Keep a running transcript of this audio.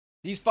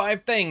These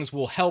 5 things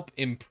will help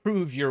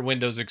improve your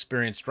Windows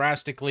experience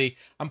drastically.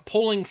 I'm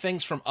pulling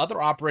things from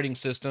other operating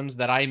systems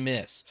that I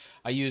miss.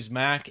 I use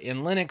Mac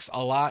and Linux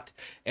a lot,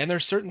 and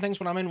there's certain things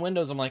when I'm in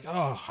Windows, I'm like,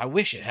 oh, I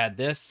wish it had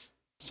this.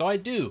 So I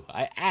do,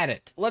 I add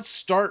it. Let's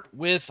start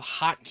with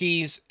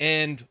hotkeys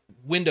and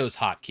Windows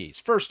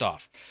hotkeys. First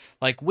off,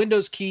 like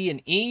Windows key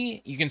and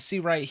E, you can see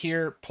right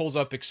here, pulls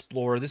up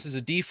Explorer. This is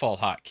a default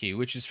hotkey,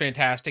 which is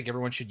fantastic.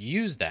 Everyone should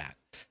use that.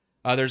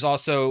 There's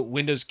also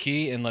Windows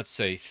key and let's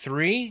say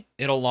 3.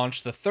 It'll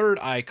launch the third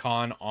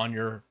icon on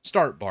your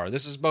start bar.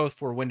 This is both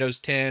for Windows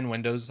 10,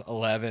 Windows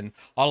 11,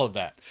 all of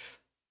that.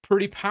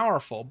 Pretty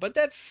powerful, but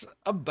that's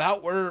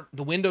about where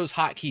the Windows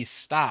hotkey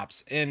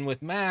stops. And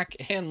with Mac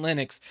and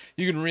Linux,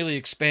 you can really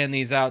expand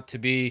these out to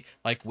be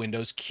like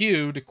Windows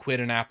Q to quit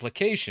an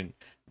application.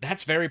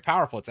 That's very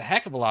powerful. It's a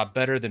heck of a lot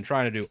better than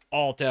trying to do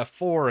Alt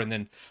F4 and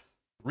then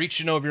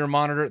reaching over your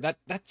monitor.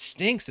 That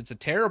stinks. It's a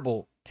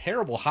terrible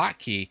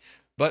hotkey,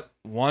 but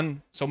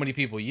one so many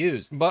people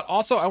use. But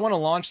also, I want to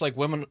launch like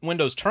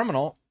Windows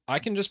Terminal. I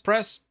can just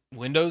press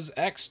Windows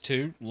X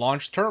to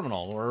launch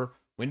Terminal, or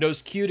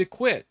Windows Q to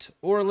quit.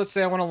 Or let's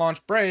say I want to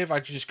launch Brave, I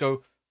could just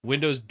go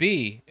Windows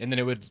B, and then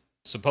it would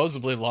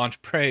supposedly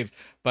launch Brave,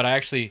 but I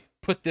actually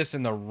put this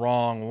in the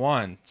wrong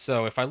one.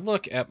 So if I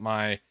look at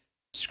my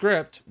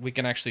script, we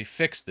can actually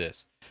fix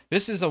this.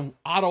 This is an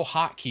auto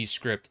hotkey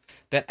script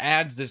that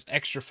adds this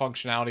extra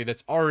functionality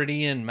that's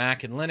already in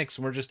Mac and Linux,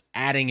 and we're just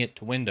adding it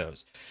to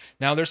Windows.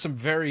 Now, there's some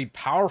very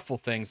powerful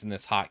things in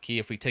this hotkey.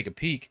 If we take a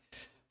peek,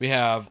 we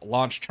have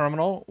launch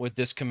terminal with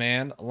this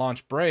command,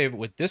 launch Brave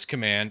with this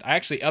command. I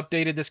actually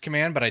updated this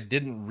command, but I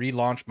didn't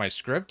relaunch my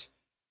script.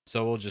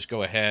 So we'll just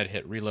go ahead,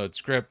 hit reload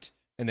script,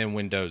 and then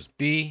Windows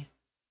B,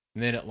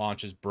 and then it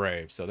launches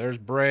Brave. So there's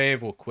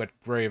Brave. We'll quit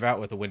Brave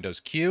out with a Windows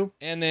Q.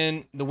 And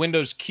then the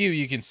Windows Q,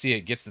 you can see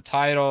it gets the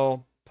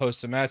title,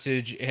 posts a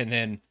message, and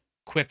then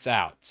quits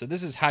out. So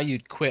this is how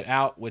you'd quit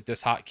out with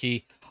this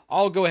hotkey.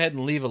 I'll go ahead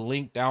and leave a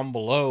link down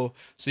below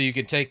so you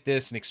can take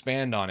this and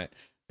expand on it.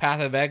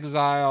 Path of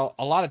Exile,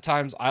 a lot of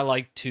times I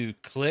like to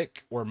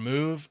click or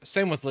move.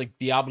 Same with like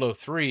Diablo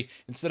 3.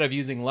 Instead of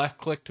using left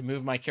click to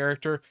move my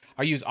character,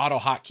 I use auto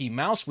hotkey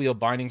mouse wheel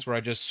bindings where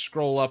I just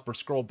scroll up or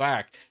scroll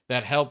back.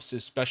 That helps,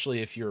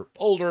 especially if you're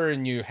older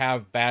and you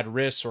have bad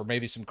wrists or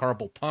maybe some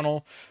carpal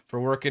tunnel for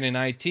working in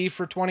IT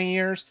for 20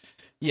 years.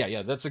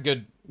 Yeah, that's a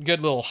good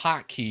little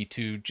hotkey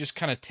to just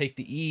kind of take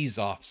the ease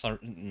off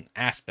certain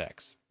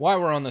aspects.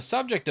 While we're on the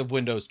subject of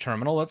Windows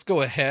Terminal, let's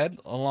go ahead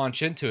and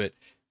launch into it.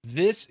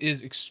 This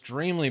is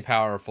extremely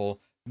powerful.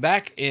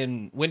 Back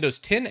in Windows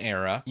 10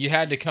 era, you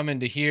had to come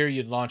into here,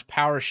 you'd launch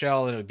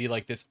PowerShell, and it would be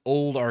like this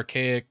old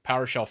archaic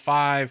PowerShell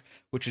 5,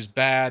 which is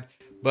bad.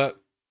 But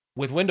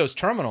with Windows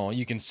Terminal,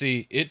 you can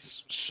see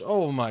it's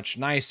so much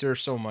nicer,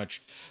 so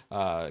much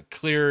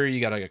clearer.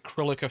 You got an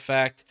acrylic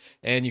effect,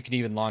 and you can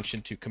even launch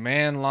into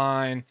command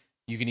line.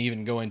 You can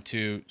even go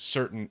into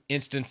certain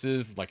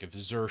instances, like if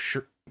Azure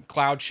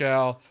Cloud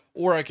Shell,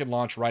 or I could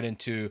launch right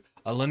into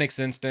a Linux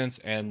instance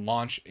and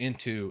launch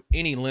into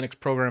any Linux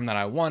program that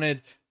I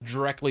wanted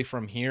directly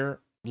from here.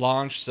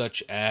 Launch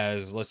such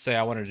as, let's say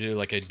I wanted to do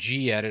like a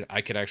gedit,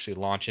 I could actually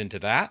launch into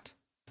that,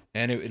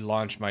 and it would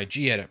launch my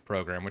gedit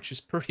program, which is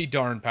pretty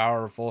darn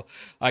powerful.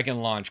 I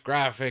can launch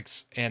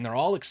graphics, and they're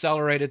all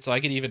accelerated, so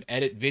I can even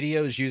edit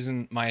videos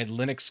using my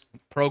Linux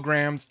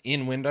programs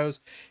in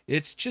Windows.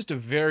 It's just a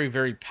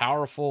very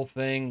powerful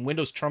thing.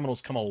 Windows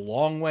Terminal's come a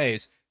long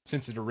ways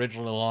since it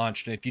originally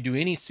launched, and if you do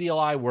any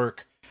CLI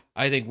work,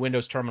 I think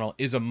Windows Terminal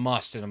is a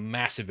must and a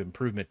massive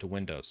improvement to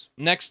Windows.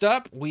 Next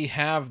up, we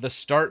have the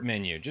Start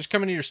menu. Just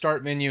come into your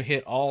Start menu,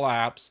 hit All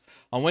Apps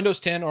on Windows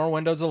 10 or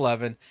Windows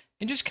 11,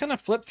 and just kind of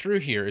flip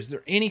through here. Is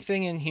there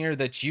anything in here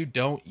that you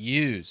don't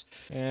use?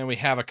 And we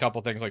have a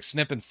couple things like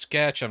Snip and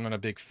Sketch I'm not a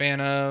big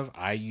fan of.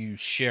 I use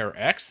Share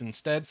X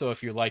instead, so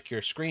if you like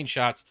your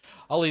screenshots,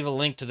 I'll leave a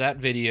link to that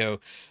video.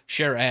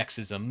 Share X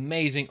is an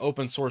amazing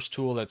open source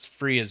tool that's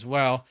free as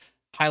well.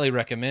 Highly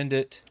recommend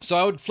it. So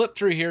I would flip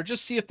through here,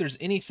 just see if there's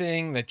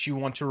anything that you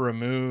want to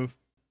remove.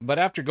 But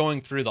after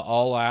going through the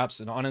all apps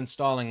and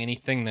uninstalling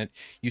anything that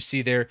you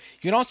see there,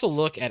 you can also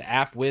look at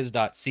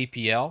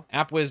appwiz.cpl.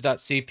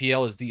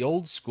 Appwiz.cpl is the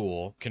old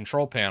school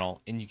control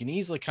panel, and you can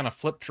easily kind of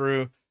flip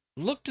through,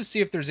 look to see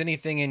if there's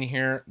anything in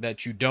here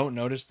that you don't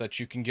notice that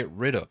you can get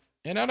rid of.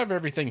 And out of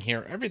everything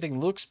here, everything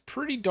looks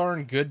pretty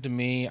darn good to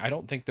me. I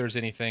don't think there's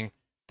anything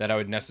that I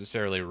would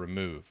necessarily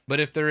remove. But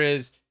if there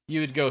is, you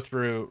would go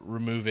through,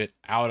 remove it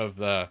out of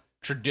the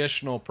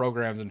traditional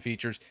programs and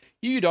features.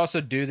 You'd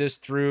also do this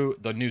through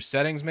the new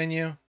settings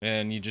menu,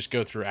 and you just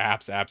go through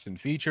apps, and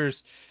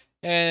features,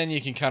 and you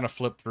can kind of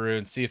flip through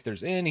and see if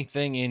there's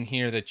anything in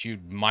here that you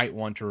might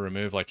want to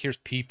remove. Like here's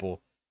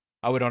people.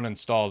 I would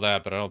uninstall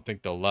that, but I don't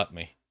think they'll let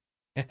me.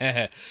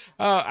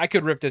 I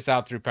could rip this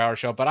out through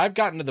PowerShell, but I've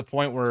gotten to the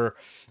point where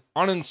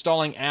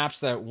Uninstalling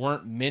apps that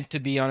weren't meant to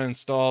be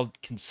uninstalled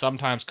can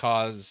sometimes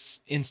cause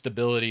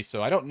instability,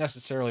 so I don't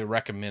necessarily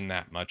recommend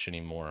that much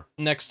anymore.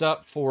 Next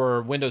up,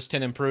 for Windows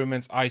 10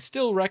 improvements, I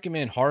still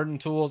recommend Harden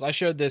Tools. I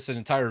showed this an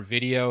entire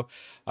video.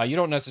 You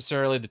don't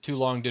necessarily, the too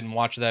long didn't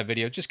watch that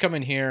video. Just come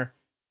in here,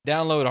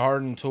 download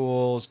Harden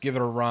Tools, give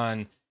it a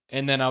run,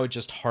 and then I would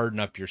just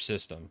harden up your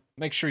system.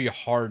 Make sure you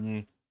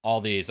harden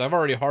all these. I've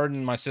already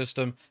hardened my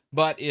system,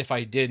 but if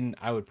I didn't,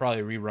 I would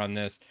probably rerun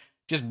this.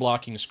 Just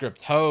blocking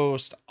script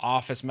host,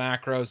 Office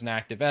macros, and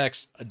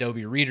ActiveX,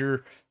 Adobe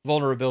Reader,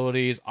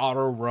 vulnerabilities,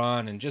 auto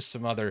run, and just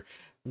some other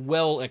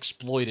well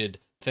exploited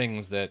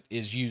things that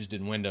is used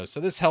in Windows. So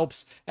this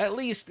helps at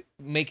least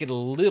make it a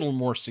little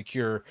more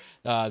secure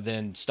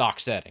than stock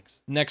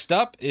settings. Next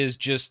up is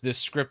just this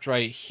script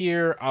right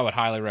here. I would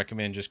highly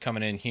recommend just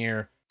coming in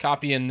here,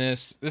 copying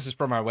this. This is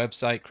from my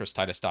website,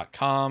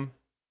 christitus.com.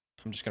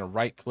 I'm just going to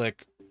right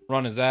click,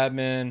 run as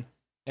admin,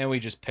 and we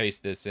just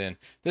paste this in.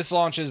 This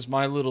launches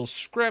my little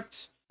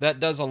script that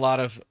does a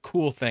lot of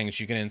cool things.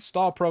 You can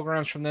install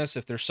programs from this.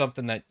 If there's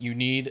something that you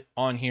need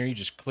on here, you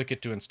just click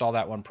it to install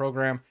that one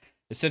program.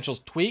 Essentials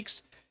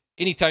tweaks.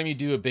 Anytime you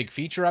do a big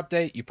feature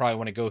update, you probably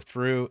want to go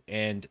through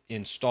and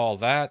install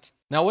that.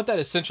 Now, what that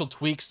essential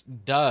tweaks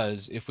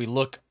does, if we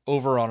look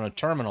over on a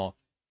terminal,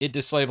 it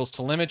disables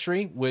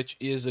telemetry, which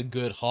is a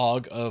good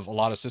hog of a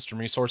lot of system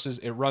resources.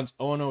 It runs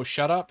oh no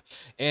shut up,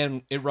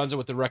 and it runs it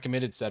with the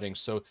recommended settings.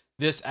 So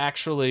this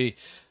actually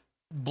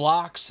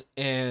blocks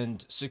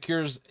and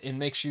secures and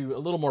makes you a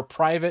little more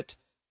private,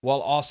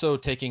 while also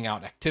taking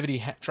out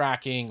activity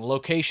tracking,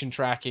 location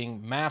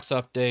tracking, maps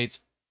updates,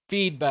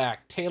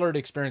 feedback, tailored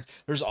experience.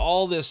 There's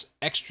all this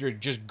extra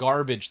just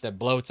garbage that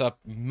bloats up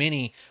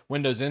many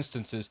Windows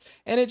instances,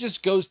 and it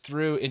just goes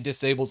through and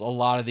disables a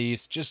lot of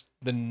these, just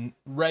the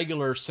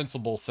regular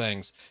sensible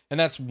things. And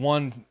that's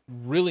one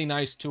really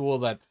nice tool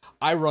that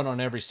I run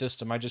on every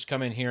system. I just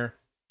come in here,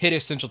 hit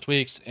essential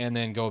tweaks, and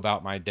then go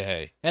about my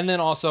day. And then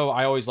also,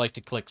 I always like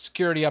to click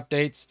security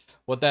updates.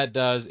 What that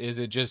does is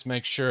it just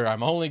makes sure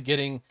I'm only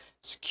getting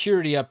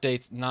security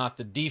updates, not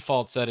the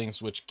default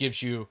settings, which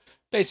gives you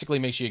basically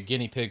makes you a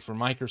guinea pig for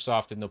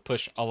Microsoft, and they'll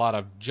push a lot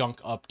of junk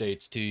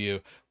updates to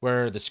you,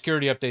 where the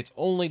security updates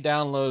only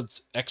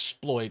downloads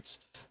exploits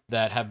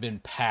that have been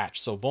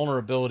patched. So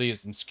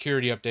vulnerabilities and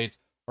security updates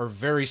are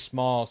very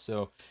small,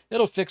 so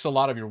it'll fix a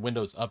lot of your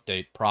Windows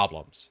update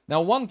problems.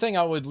 Now, one thing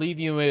I would leave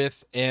you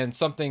with, and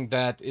something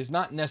that is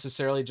not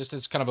necessarily just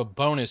as kind of a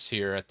bonus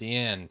here at the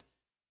end,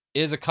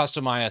 is a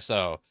custom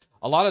ISO.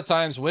 A lot of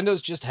times Windows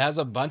just has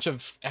a bunch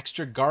of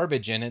extra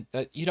garbage in it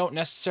that you don't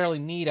necessarily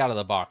need out of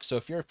the box. So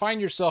if you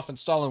find yourself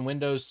installing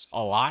Windows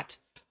a lot,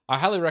 I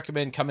highly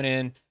recommend coming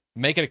in,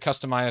 make it a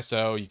custom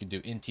ISO. You can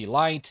do NT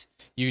Lite,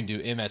 you can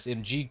do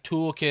MSMG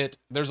Toolkit.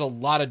 There's a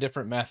lot of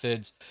different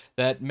methods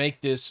that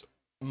make this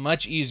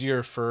much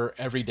easier for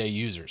everyday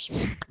users.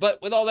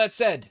 But with all that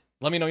said,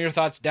 let me know your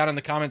thoughts down in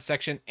the comments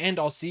section, and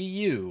I'll see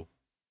you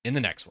in the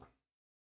next one.